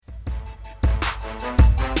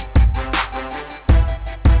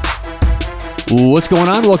What's going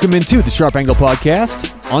on? Welcome into the Sharp Angle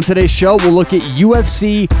Podcast. On today's show, we'll look at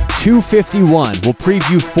UFC 251. We'll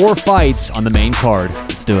preview 4 fights on the main card.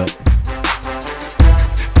 Let's do it.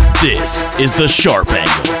 This is the Sharp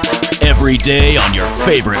Angle. Every day on your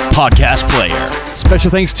favorite podcast player. Special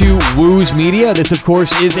thanks to Wooz Media. This, of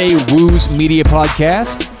course, is a Wooz Media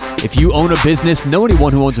podcast. If you own a business, know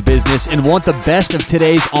anyone who owns a business, and want the best of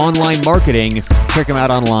today's online marketing, check them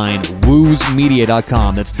out online,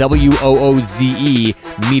 woozmedia.com. That's W-O-O-Z-E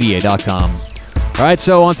media.com. All right,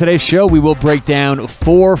 so on today's show, we will break down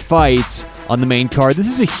 4 fights on the main card. This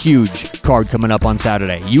is a huge card coming up on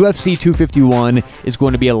Saturday. UFC 251 is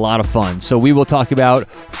going to be a lot of fun. So we will talk about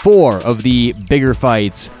 4 of the bigger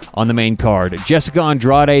fights on the main card. Jessica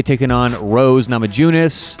Andrade taking on Rose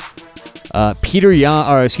Namajunas. Petr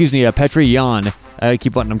Yan. I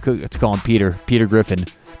keep wanting to call him Peter Griffin.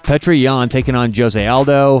 Petr Yan taking on Jose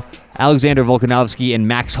Aldo, Alexander Volkanovski, and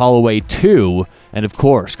Max Holloway 2. And, of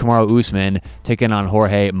course, Kamaru Usman taking on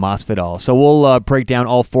Jorge Masvidal. So we'll break down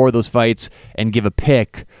all 4 of those fights and give a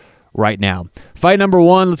pick right now. Fight number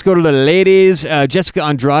 1, let's go to the ladies. Jessica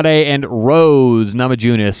Andrade and Rose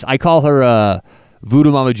Namajunas. I call her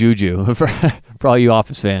Voodoo Mama Juju for all you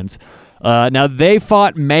Office fans. Now, they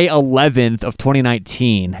fought May 11th of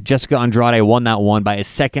 2019. Jessica Andrade won that one by a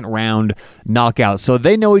second-round knockout, so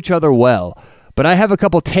they know each other well. But I have a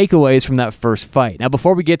couple takeaways from that first fight. Now,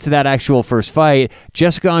 before we get to that actual first fight,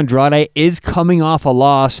 Jessica Andrade is coming off a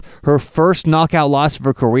loss, her first knockout loss of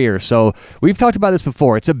her career. So we've talked about this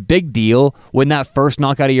before. It's a big deal when that first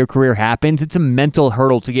knockout of your career happens. It's a mental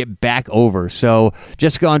hurdle to get back over. So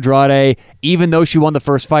Jessica Andrade, even though she won the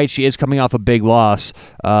first fight, she is coming off a big loss.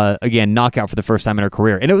 Again, knockout for the first time in her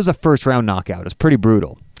career. And it was a first-round knockout. It's pretty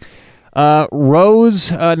brutal. Rose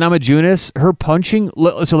Namajunas, her punching.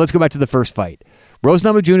 So let's go back to the first fight. Rose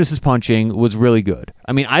Namajunas' punching was really good.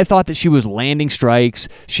 I mean, I thought that she was landing strikes.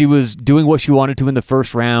 She was doing what she wanted to in the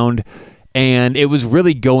first round, and it was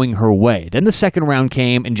really going her way. Then the second round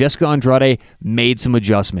came, and Jessica Andrade made some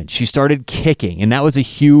adjustments. She started kicking, and that was a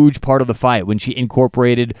huge part of the fight when she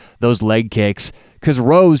incorporated those leg kicks, because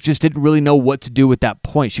Rose just didn't really know what to do at that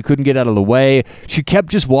point. She couldn't get out of the way. She kept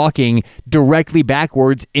just walking directly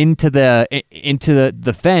backwards into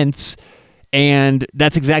the fence, and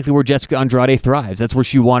that's exactly where Jessica Andrade thrives. That's where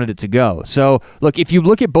she wanted it to go. So, look, if you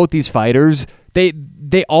look at both these fighters, they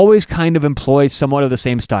always kind of employ somewhat of the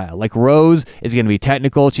same style. Like, Rose is going to be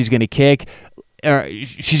technical. She's going to kick.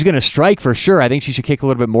 She's going to strike for sure. I think she should kick a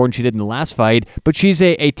little bit more than she did in the last fight, but she's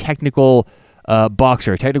a technical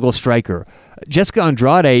boxer, a technical striker. Jessica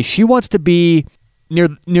Andrade, she wants to be near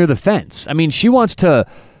the fence. I mean, she wants to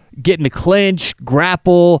get in the clinch,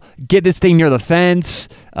 grapple, get this thing near the fence,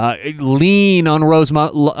 lean on Rose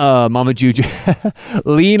Mama Juju,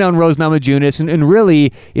 lean on Rose Namajunas, and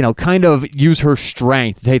really, kind of use her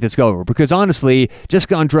strength to take this over. Because honestly,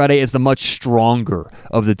 Jessica Andrade is the much stronger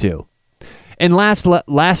of the two. And last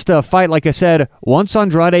fight, like I said, once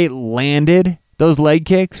Andrade landed those leg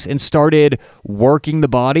kicks and started working the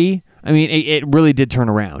body, I mean, it really did turn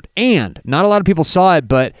around. And not a lot of people saw it,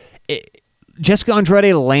 but Jessica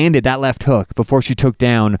Andrade landed that left hook before she took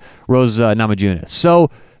down Rose Namajunas. So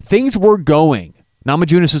things were going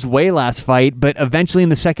Namajunas' way last fight, but eventually in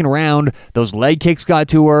the second round, those leg kicks got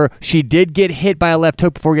to her. She did get hit by a left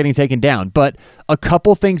hook before getting taken down, but a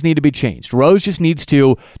couple things need to be changed. Rose just needs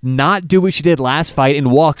to not do what she did last fight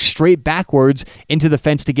and walk straight backwards into the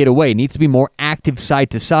fence to get away. It needs to be more active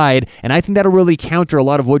side to side, and I think that'll really counter a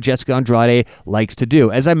lot of what Jessica Andrade likes to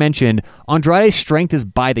do. As I mentioned, Andrade's strength is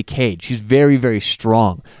by the cage. She's very, very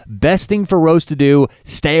strong. Best thing for Rose to do,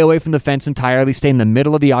 stay away from the fence entirely, stay in the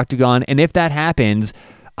middle of the octagon, and if that happens,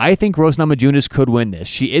 I think Rose Namajunas could win this.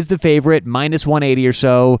 She is the favorite, minus 180 or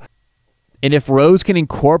so. And if Rose can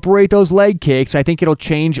incorporate those leg kicks, I think it'll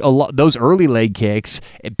change a lot. Those early leg kicks,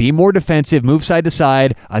 be more defensive, move side to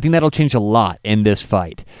side. I think that'll change a lot in this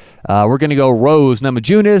fight. We're going to go Rose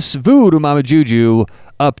Namajunas, Voodoo Mama Juju,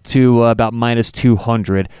 up to about minus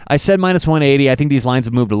 200. I said minus 180. I think these lines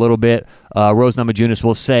have moved a little bit. Rose Namajunas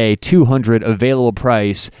will say 200 available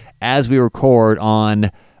price as we record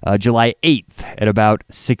on July 8th at about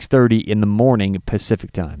 6:30 in the morning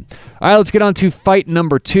Pacific time. All right, let's get on to fight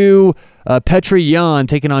number 2. Petr Yan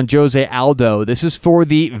taking on Jose Aldo. This is for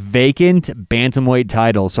the vacant bantamweight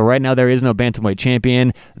title. So right now there is no bantamweight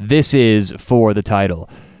champion. This is for the title.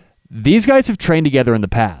 These guys have trained together in the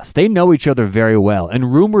past. They know each other very well.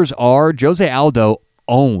 And rumors are Jose Aldo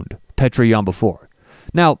owned Petr Yan before.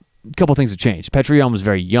 Now, a couple things have changed. Petr Yan was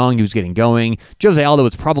very young. He was getting going. Jose Aldo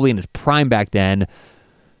was probably in his prime back then.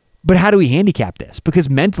 But how do we handicap this? Because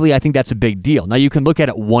mentally, I think that's a big deal. Now, you can look at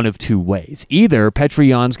it one of two ways. Either Petr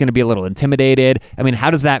Yan's going to be a little intimidated. I mean,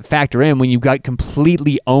 how does that factor in when you got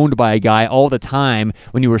completely owned by a guy all the time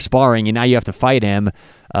when you were sparring, and now you have to fight him?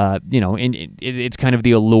 It's kind of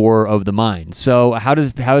the allure of the mind. So how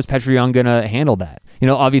is Petr Yan going to handle that?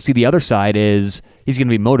 Obviously, the other side is he's going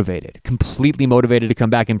to be motivated, completely motivated to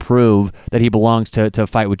come back and prove that he belongs to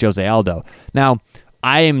fight with Jose Aldo. Now,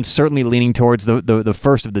 I am certainly leaning towards the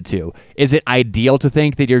first of the two. Is it ideal to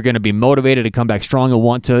think that you're going to be motivated to come back strong and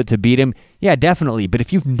want to beat him? Yeah, definitely. But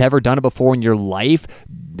if you've never done it before in your life,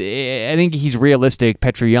 I think he's realistic.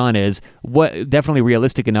 Petr Yan is definitely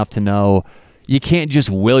realistic enough to know you can't just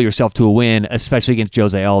will yourself to a win, especially against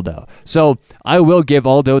Jose Aldo. So I will give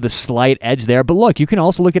Aldo the slight edge there. But look, you can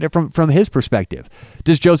also look at it from his perspective.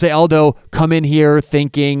 Does Jose Aldo come in here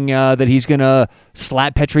thinking that he's going to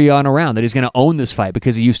slap Petr Yan around, that he's going to own this fight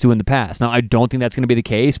because he used to in the past? Now, I don't think that's going to be the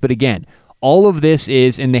case. But again, all of this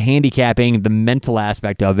is in the handicapping, the mental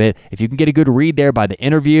aspect of it. If you can get a good read there by the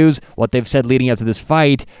interviews, what they've said leading up to this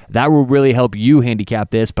fight, that will really help you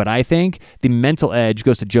handicap this. But I think the mental edge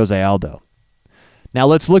goes to Jose Aldo. Now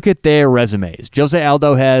let's look at their resumes. Jose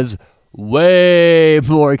Aldo has way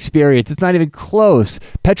more experience. It's not even close.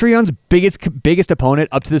 Petr Yan's biggest opponent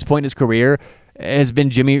up to this point in his career has been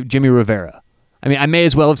Jimmy Rivera. I mean, I may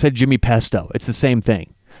as well have said Jimmy Pesto. It's the same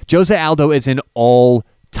thing. Jose Aldo is an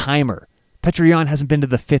all-timer. Petr Yan hasn't been to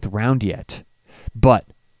the 5th round yet. But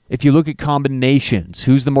if you look at combinations,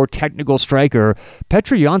 who's the more technical striker,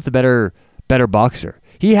 Petr Yan's the better boxer.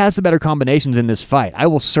 He has the better combinations in this fight. I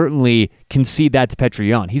will certainly concede that to Petr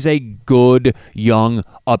Yan. He's a good, young,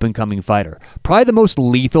 up-and-coming fighter. Probably the most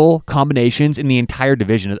lethal combinations in the entire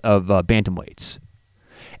division of bantamweights.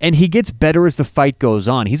 And he gets better as the fight goes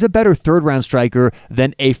on. He's a better third-round striker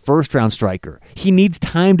than a first-round striker. He needs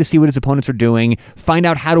time to see what his opponents are doing, find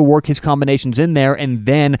out how to work his combinations in there, and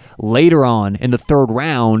then later on in the 3rd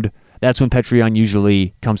round, that's when Petr Yan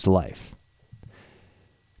usually comes to life.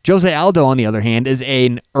 Jose Aldo, on the other hand, is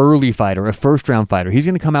an early fighter, a first-round fighter. He's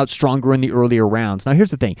going to come out stronger in the earlier rounds. Now, here's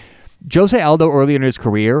the thing. Jose Aldo, earlier in his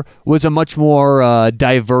career, was a much more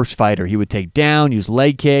diverse fighter. He would take down, use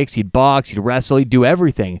leg kicks, he'd box, he'd wrestle, he'd do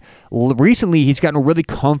everything. Recently, he's gotten really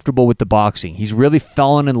comfortable with the boxing. He's really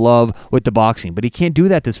fallen in love with the boxing, but he can't do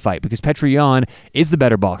that this fight because Petr Yan is the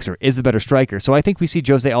better boxer, is the better striker. So I think we see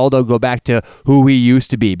Jose Aldo go back to who he used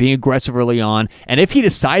to be, being aggressive early on. And if he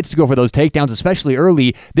decides to go for those takedowns, especially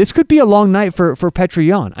early, this could be a long night for Petr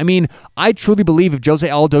Yan. I mean, I truly believe if Jose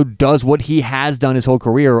Aldo does what he has done his whole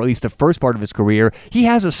career, or at least the first part of his career, he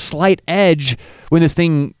has a slight edge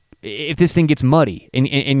if this thing gets muddy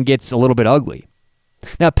and gets a little bit ugly.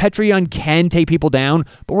 Now, Petr Yan can take people down,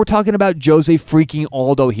 but we're talking about Jose freaking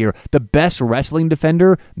Aldo here, the best wrestling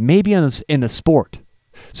defender maybe in the sport.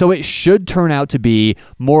 So it should turn out to be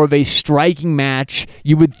more of a striking match,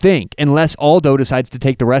 you would think, unless Aldo decides to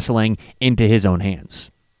take the wrestling into his own hands.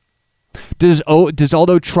 Does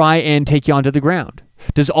Aldo try and take Yan to the ground?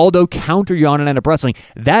 Does Aldo counter Yan and end up wrestling?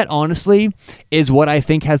 That, honestly, is what I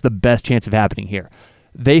think has the best chance of happening here.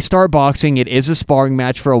 They start boxing. It is a sparring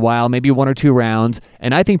match for a while, maybe 1 or 2 rounds,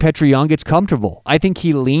 and I think Petr Yan gets comfortable. I think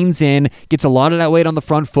he leans in, gets a lot of that weight on the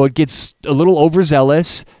front foot, gets a little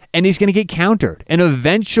overzealous, and he's going to get countered. And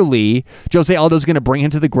eventually, Jose Aldo's going to bring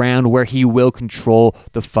him to the ground where he will control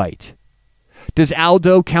the fight. Does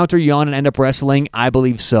Aldo counter Yan and end up wrestling? I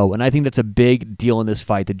believe so, and I think that's a big deal in this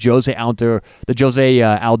fight, the Jose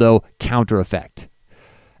Aldo counter effect.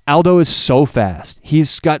 Aldo is so fast.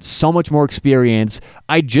 He's got so much more experience.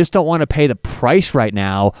 I just don't want to pay the price right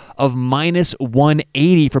now of minus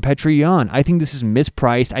 180 for Petr Yan. I think this is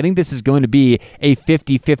mispriced. I think this is going to be a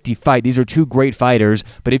 50-50 fight. These are two great fighters,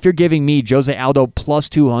 but if you're giving me Jose Aldo plus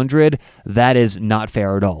 200, that is not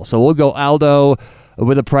fair at all. So we'll go Aldo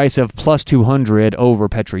with a price of plus 200 over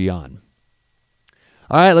Petr Yan.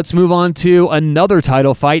 All right, let's move on to another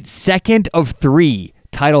title fight, second of 3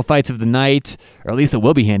 title fights of the night, or at least it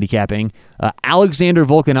will be handicapping. Alexander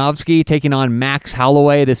Volkanovski taking on Max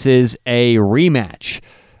Holloway. This is a rematch.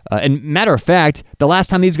 And matter of fact, the last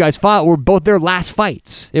time these guys fought were both their last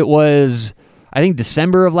fights. It was, I think,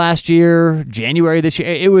 December of last year, January this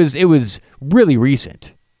year. It was really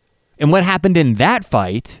recent. And what happened in that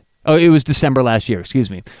fight? Oh, it was December last year,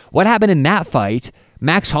 excuse me. What happened in that fight?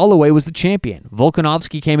 Max Holloway was the champion.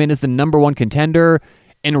 Volkanovski came in as the number 1 contender,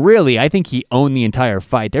 And really, I think he owned the entire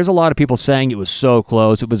fight. There's a lot of people saying it was so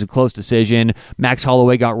close. It was a close decision. Max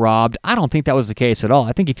Holloway got robbed. I don't think that was the case at all.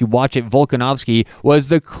 I think if you watch it, Volkanovski was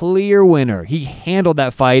the clear winner. He handled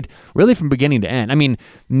that fight really from beginning to end. I mean,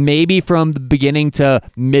 maybe from the beginning to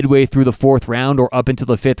midway through the 4th round or up into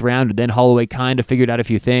the 5th round, and then Holloway kind of figured out a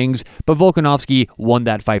few things. But Volkanovski won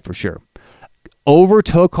that fight for sure.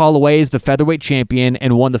 Overtook Holloway as the featherweight champion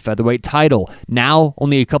and won the featherweight title. Now,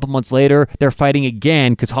 only a couple months later, they're fighting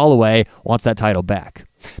again because Holloway wants that title back.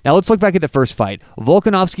 Now, let's look back at the first fight.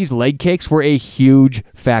 Volkanovski's leg kicks were a huge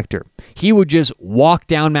factor. He would just walk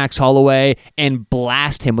down Max Holloway and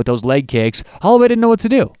blast him with those leg kicks. Holloway didn't know what to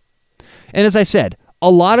do. And as I said, a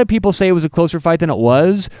lot of people say it was a closer fight than it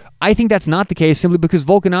was. I think that's not the case simply because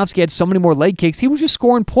Volkanovski had so many more leg kicks. He was just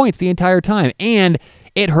scoring points the entire time, and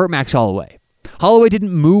it hurt Max Holloway. Holloway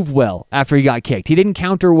didn't move well after he got kicked. He didn't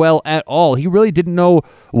counter well at all. He really didn't know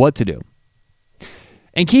what to do.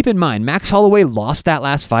 And keep in mind, Max Holloway lost that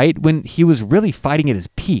last fight when he was really fighting at his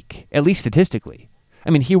peak, at least statistically. I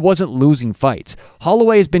mean, he wasn't losing fights.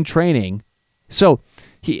 Holloway has been training, so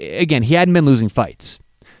he hadn't been losing fights.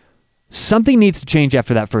 Something needs to change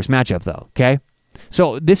after that first matchup, though, okay?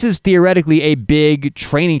 So this is theoretically a big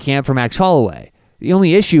training camp for Max Holloway. The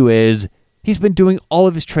only issue is he's been doing all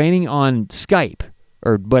of his training on Skype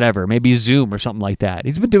or whatever, maybe Zoom or something like that.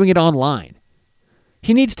 He's been doing it online.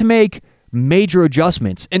 He needs to make major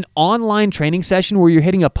adjustments. An online training session where you're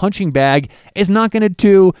hitting a punching bag is not going to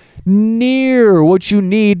do near what you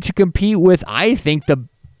need to compete with, I think, the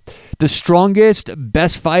strongest,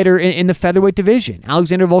 best fighter in the featherweight division,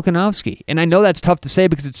 Alexander Volkanovski. And I know that's tough to say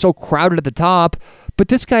because it's so crowded at the top, but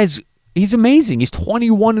this he's amazing. He's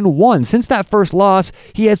 21-1. Since that first loss,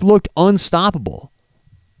 he has looked unstoppable.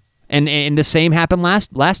 And the same happened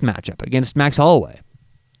last matchup against Max Holloway.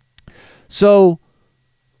 So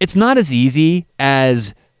it's not as easy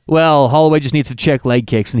as, well, Holloway just needs to check leg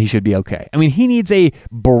kicks and he should be okay. I mean, he needs a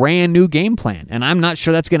brand new game plan, and I'm not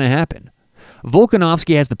sure that's going to happen.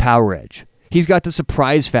 Volkanovski has the power edge. He's got the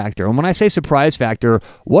surprise factor. And when I say surprise factor,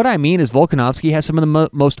 what I mean is Volkanovski has some of the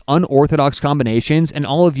most unorthodox combinations in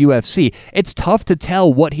all of UFC. It's tough to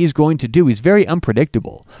tell what he's going to do. He's very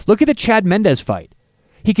unpredictable. Look at the Chad Mendes fight.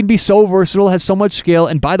 He can be so versatile, has so much skill,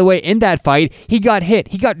 and by the way, in that fight, he got hit.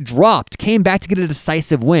 He got dropped, came back to get a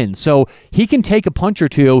decisive win. So he can take a punch or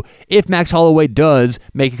two if Max Holloway does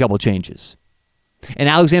make a couple changes. And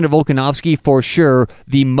Alexander Volkanovski, for sure,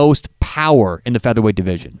 the most power in the featherweight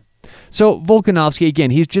division. So Volkanovski,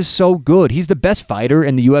 again, he's just so good. He's the best fighter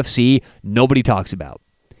in the UFC nobody talks about.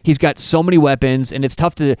 He's got so many weapons, and it's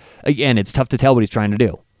tough to tell what he's trying to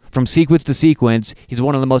do. From sequence to sequence, he's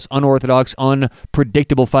one of the most unorthodox,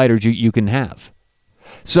 unpredictable fighters you can have.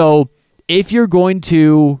 So if you're going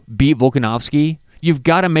to beat Volkanovski, you've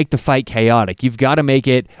got to make the fight chaotic. You've got to make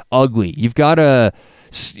it ugly. You've got to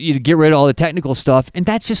get rid of all the technical stuff, and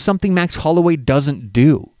that's just something Max Holloway doesn't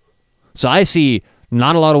do. So I see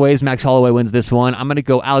not a lot of ways Max Holloway wins this one. I'm going to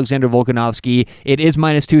go Alexander Volkanovski. It is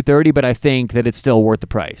minus 230, but I think that it's still worth the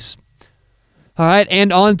price. All right,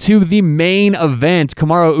 and on to the main event,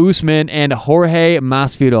 Kamaru Usman and Jorge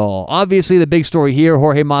Masvidal. Obviously, the big story here,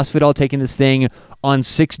 Jorge Masvidal taking this thing on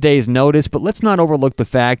 6 days' notice, but let's not overlook the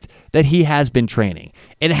fact that he has been training.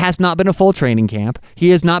 It has not been a full training camp.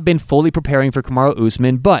 He has not been fully preparing for Kamaru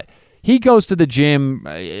Usman, but he goes to the gym,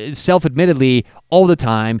 self-admittedly, all the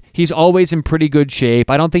time. He's always in pretty good shape.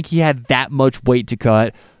 I don't think he had that much weight to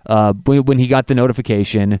cut when he got the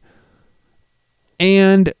notification.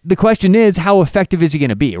 And the question is, how effective is he going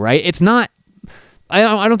to be, right? It's not,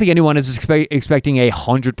 I don't think anyone is expecting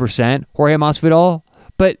 100% Jorge Masvidal,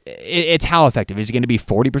 but it's how effective. Is he going to be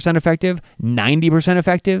 40% effective? 90%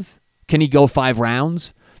 effective? Can he go 5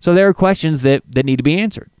 rounds? So there are questions that need to be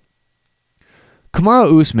answered.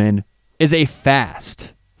 Kamaru Usman is a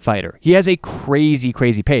fast fighter. He has a crazy,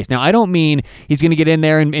 crazy pace. Now, I don't mean he's going to get in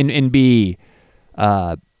there and be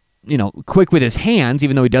quick with his hands,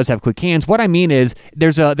 even though he does have quick hands. What I mean is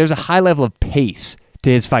there's a high level of pace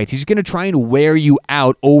to his fights. He's going to try and wear you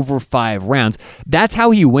out over 5 rounds. That's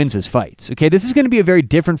how he wins his fights. Okay, this is going to be a very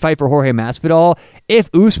different fight for Jorge Masvidal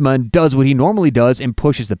if Usman does what he normally does and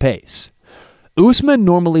pushes the pace. Usman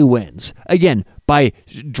normally wins, again, by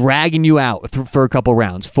dragging you out for a couple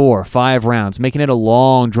rounds, 4, 5 rounds, making it a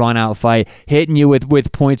long, drawn-out fight, hitting you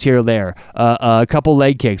with points here or there, a couple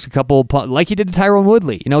leg kicks, a couple, like he did to Tyron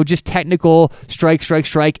Woodley, just technical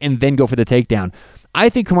strike, and then go for the takedown. I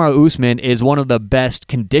think Kamaru Usman is one of the best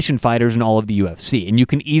conditioned fighters in all of the UFC, and you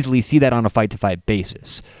can easily see that on a fight-to-fight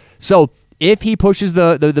basis. So if he pushes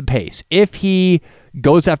the pace, if he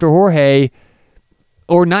goes after Jorge,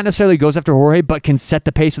 or not necessarily goes after Jorge, but can set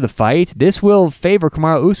the pace of the fight, this will favor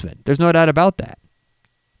Kamaru Usman. There's no doubt about that.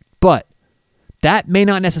 But that may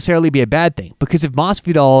not necessarily be a bad thing, because if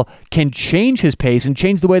Masvidal can change his pace and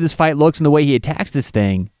change the way this fight looks and the way he attacks this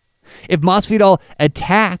thing, if Masvidal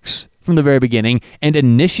attacks from the very beginning and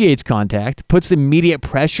initiates contact, puts immediate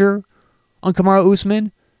pressure on Kamaru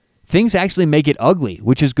Usman, things actually make it ugly,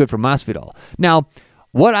 which is good for Masvidal. Now,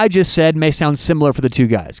 what I just said may sound similar for the two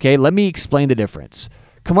guys, okay? Let me explain the difference.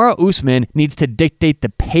 Kamaru Usman needs to dictate the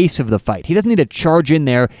pace of the fight. He doesn't need to charge in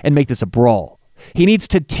there and make this a brawl. He needs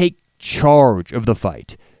to take charge of the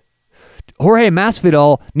fight. Jorge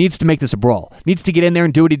Masvidal needs to make this a brawl. Needs to get in there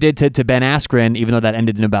and do what he did to Ben Askren, even though that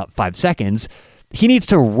ended in about 5 seconds. He needs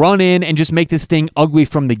to run in and just make this thing ugly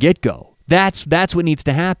from the get-go. That's what needs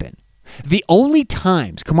to happen. The only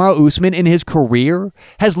times Kamaru Usman in his career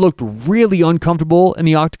has looked really uncomfortable in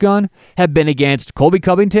the octagon have been against Colby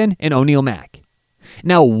Covington and O'Neal Mack.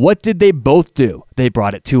 Now, what did they both do? They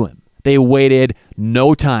brought it to him. They waited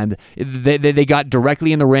no time. They got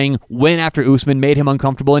directly in the ring, went after Usman, made him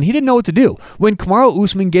uncomfortable, and he didn't know what to do. When Kamaru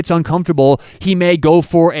Usman gets uncomfortable, he may go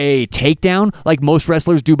for a takedown, like most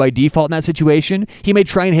wrestlers do by default in that situation. He may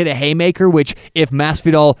try and hit a haymaker, which if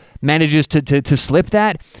Masvidal manages to slip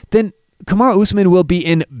that, then Kamaru Usman will be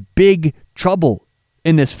in big trouble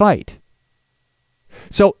in this fight.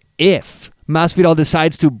 So if Masvidal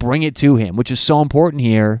decides to bring it to him, which is so important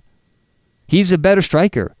here, he's a better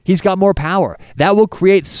striker. He's got more power. That will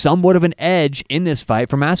create somewhat of an edge in this fight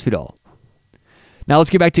for Masvidal. Now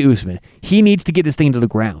let's get back to Usman. He needs to get this thing to the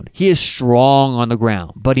ground. He is strong on the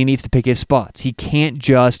ground, but he needs to pick his spots. He can't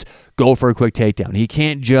just go for a quick takedown. He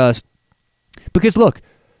can't just... Because look,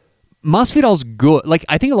 Masvidal's good. Like,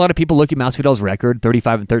 I think a lot of people look at Masvidal's record,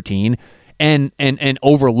 35-13, and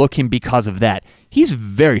overlook him because of that. He's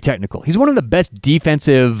very technical. He's one of the best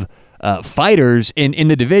defensive fighters in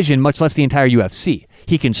the division, much less the entire UFC.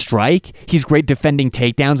 He can strike. He's great defending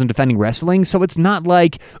takedowns and defending wrestling, so it's not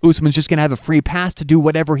like Usman's just going to have a free pass to do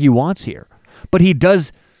whatever he wants here. But he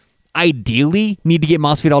does ideally need to get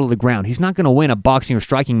Masvidal to the ground. He's not going to win a boxing or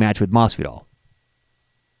striking match with Masvidal.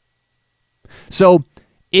 So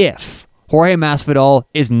if Jorge Masvidal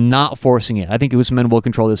is not forcing it, I think Usman will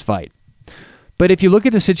control this fight. But if you look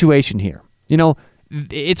at the situation here,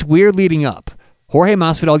 it's weird leading up. Jorge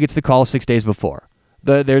Masvidal gets the call 6 days before.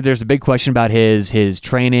 There's a big question about his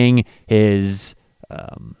training, his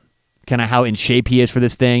kind of how in shape he is for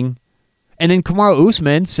this thing. And then Kamaru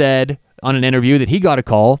Usman said on an interview that he got a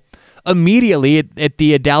call immediately at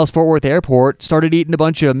the Dallas-Fort Worth airport, started eating a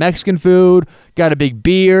bunch of Mexican food, got a big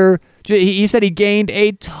beer. He said he gained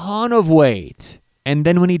a ton of weight. And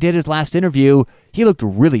then when he did his last interview, he looked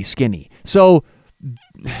really skinny. So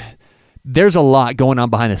there's a lot going on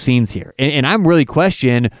behind the scenes here. And I'm really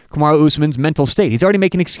questioning Kamaru Usman's mental state. He's already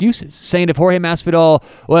making excuses, saying if Jorge Masvidal,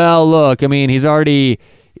 well, look, I mean, he's already,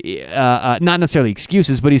 not necessarily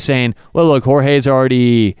excuses, but he's saying, well, look, Jorge's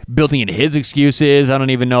already building in his excuses. I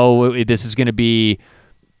don't even know if this is going to be,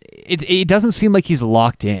 it doesn't seem like he's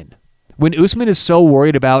locked in. When Usman is so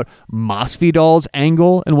worried about Masvidal's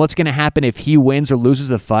angle and what's going to happen if he wins or loses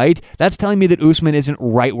the fight, that's telling me that Usman isn't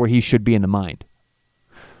right where he should be in the mind.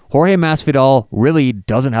 Jorge Masvidal really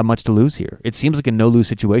doesn't have much to lose here. It seems like a no-lose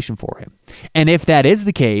situation for him. And if that is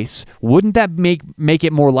the case, wouldn't that make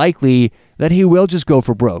it more likely that he will just go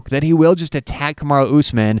for broke, that he will just attack Kamaru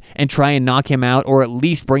Usman and try and knock him out or at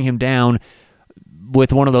least bring him down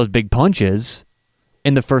with one of those big punches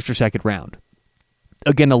in the first or second round?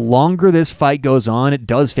 Again, the longer this fight goes on, it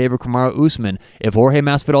does favor Kamaru Usman. If Jorge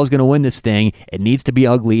Masvidal is going to win this thing, it needs to be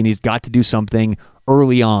ugly, and he's got to do something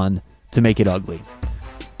early on to make it ugly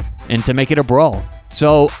and to make it a brawl.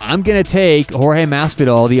 So I'm going to take Jorge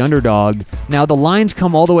Masvidal, the underdog. Now, the lines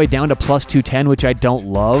come all the way down to plus 210, which I don't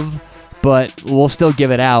love, but we'll still give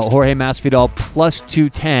it out. Jorge Masvidal plus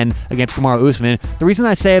 210 against Kamaru Usman. The reason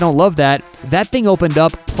I say I don't love that thing opened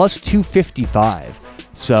up plus 255.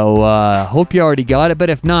 So, hope you already got it, but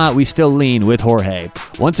if not, we still lean with Jorge.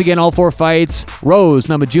 Once again, all 4 fights: Rose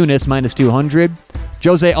Namajunas minus 200,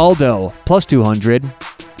 Jose Aldo plus 200,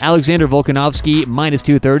 Alexander Volkanovski minus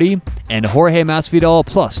 230, and Jorge Masvidal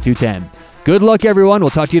plus 210. Good luck, everyone. We'll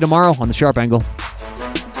talk to you tomorrow on The Sharp Angle.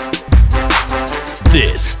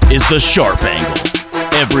 This is The Sharp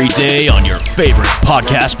Angle. Every day on your favorite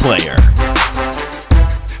podcast player.